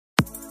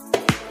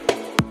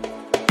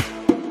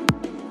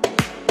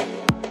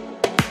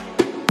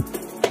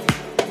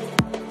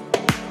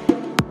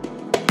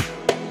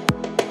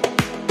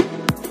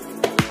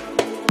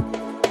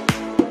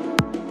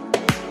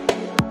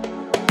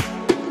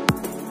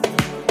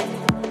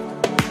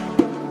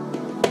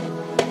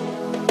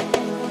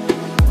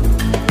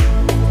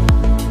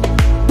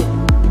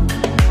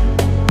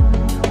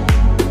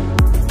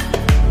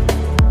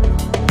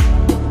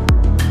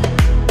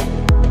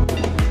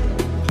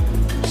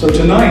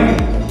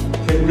tonight,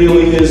 it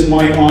really is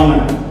my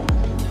honor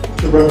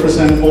to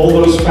represent all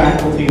those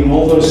faculty and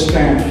all those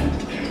staff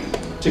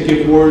to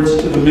give words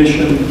to the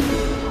mission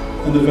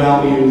and the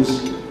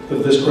values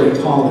of this great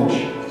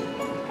college.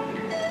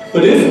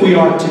 But if we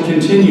are to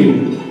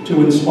continue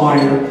to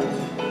inspire,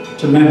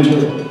 to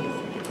mentor,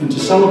 and to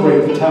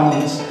celebrate the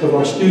talents of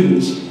our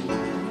students,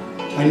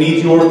 I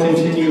need your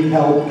continued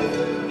help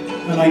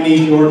and I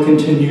need your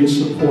continued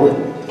support.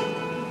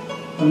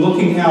 And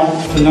looking out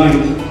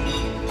tonight,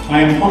 I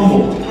am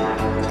humbled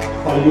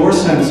by your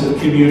sense of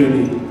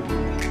community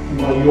and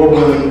by your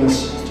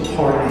willingness to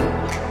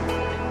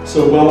partner.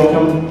 So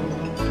welcome,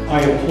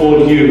 I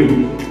applaud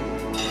you,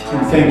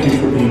 and thank you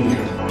for being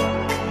here.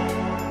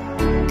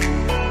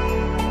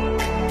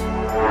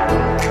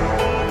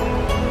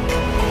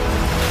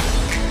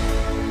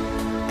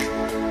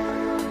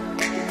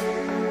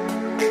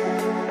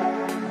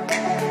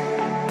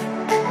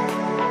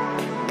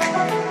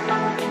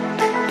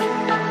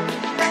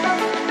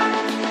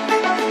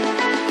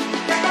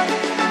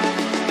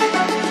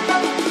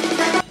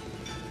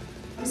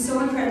 I'm so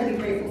incredibly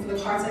grateful for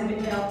the cards I've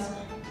been dealt,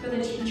 for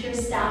the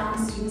teachers, staff,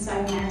 and students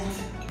I've met,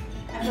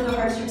 and for the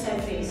hardships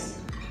I've faced,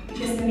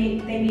 because they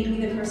made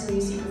me the person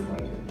you see before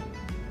you.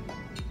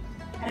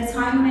 At a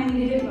time when I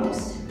needed it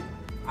most,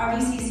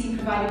 RVCC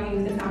provided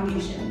me with a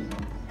foundation,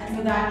 and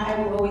for that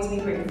I will always be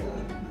grateful.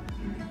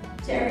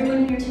 To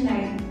everyone here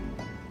tonight,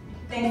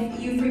 thank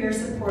you for your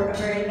support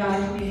of our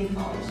Valley Community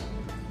College.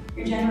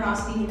 Your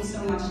generosity means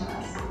so much to us.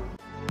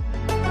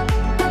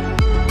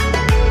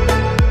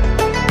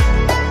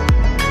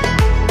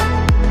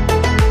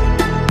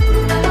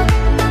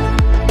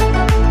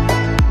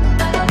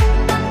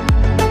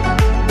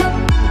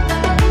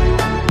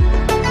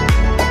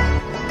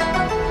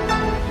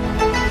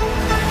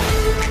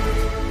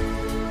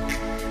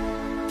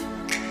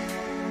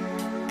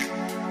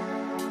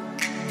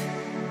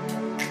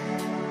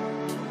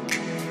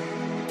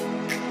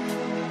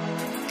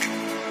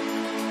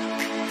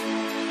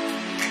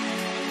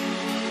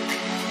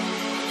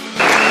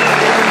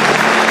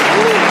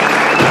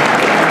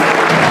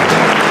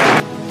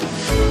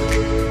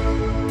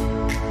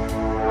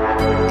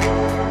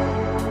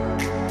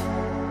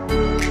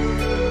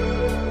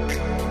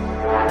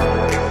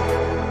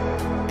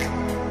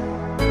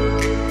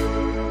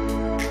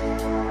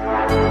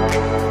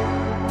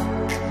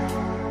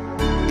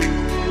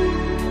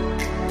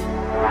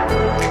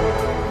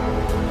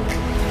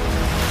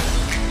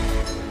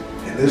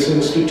 This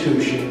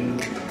institution,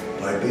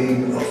 by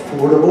being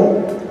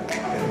affordable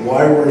and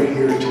why we're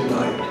here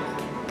tonight,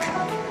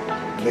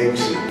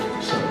 makes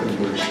it something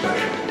very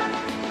special.